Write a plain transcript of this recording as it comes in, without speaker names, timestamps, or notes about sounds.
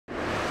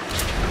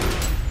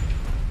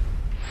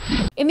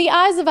In the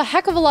eyes of a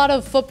heck of a lot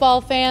of football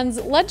fans,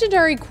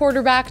 legendary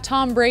quarterback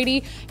Tom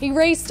Brady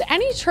erased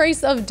any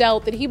trace of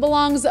doubt that he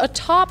belongs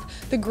atop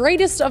the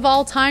greatest of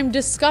all time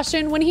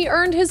discussion when he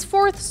earned his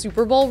 4th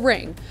Super Bowl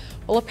ring.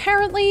 Well,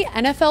 apparently,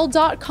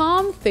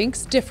 NFL.com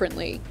thinks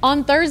differently.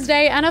 On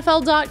Thursday,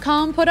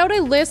 NFL.com put out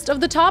a list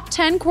of the top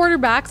 10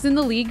 quarterbacks in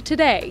the league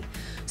today.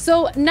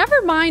 So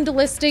never mind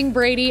listing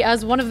Brady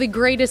as one of the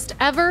greatest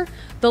ever,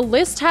 the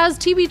list has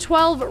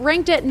TB12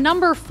 ranked at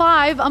number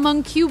 5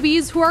 among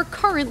QBs who are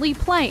currently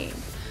playing.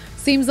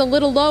 Seems a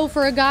little low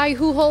for a guy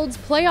who holds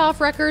playoff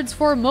records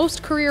for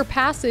most career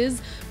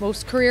passes,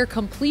 most career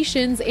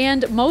completions,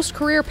 and most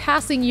career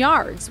passing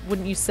yards,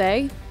 wouldn't you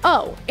say?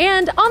 Oh,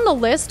 and on the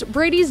list,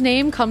 Brady's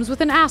name comes with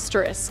an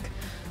asterisk.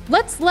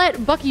 Let's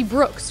let Bucky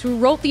Brooks, who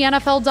wrote the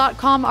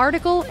NFL.com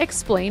article,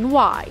 explain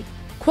why.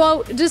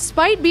 Quote,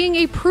 despite being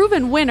a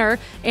proven winner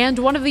and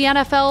one of the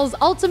NFL's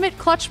ultimate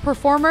clutch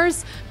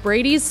performers,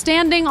 Brady's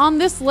standing on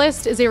this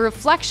list is a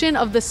reflection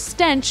of the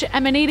stench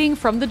emanating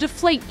from the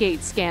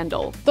Deflategate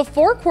scandal. The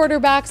 4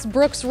 quarterbacks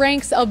Brooks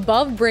ranks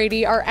above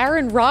Brady are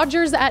Aaron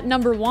Rodgers at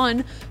number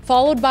 1,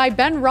 followed by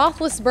Ben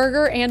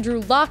Roethlisberger,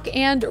 Andrew Luck,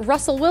 and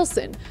Russell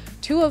Wilson,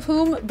 2 of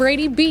whom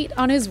Brady beat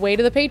on his way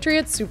to the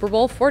Patriots' Super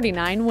Bowl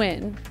 49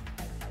 win.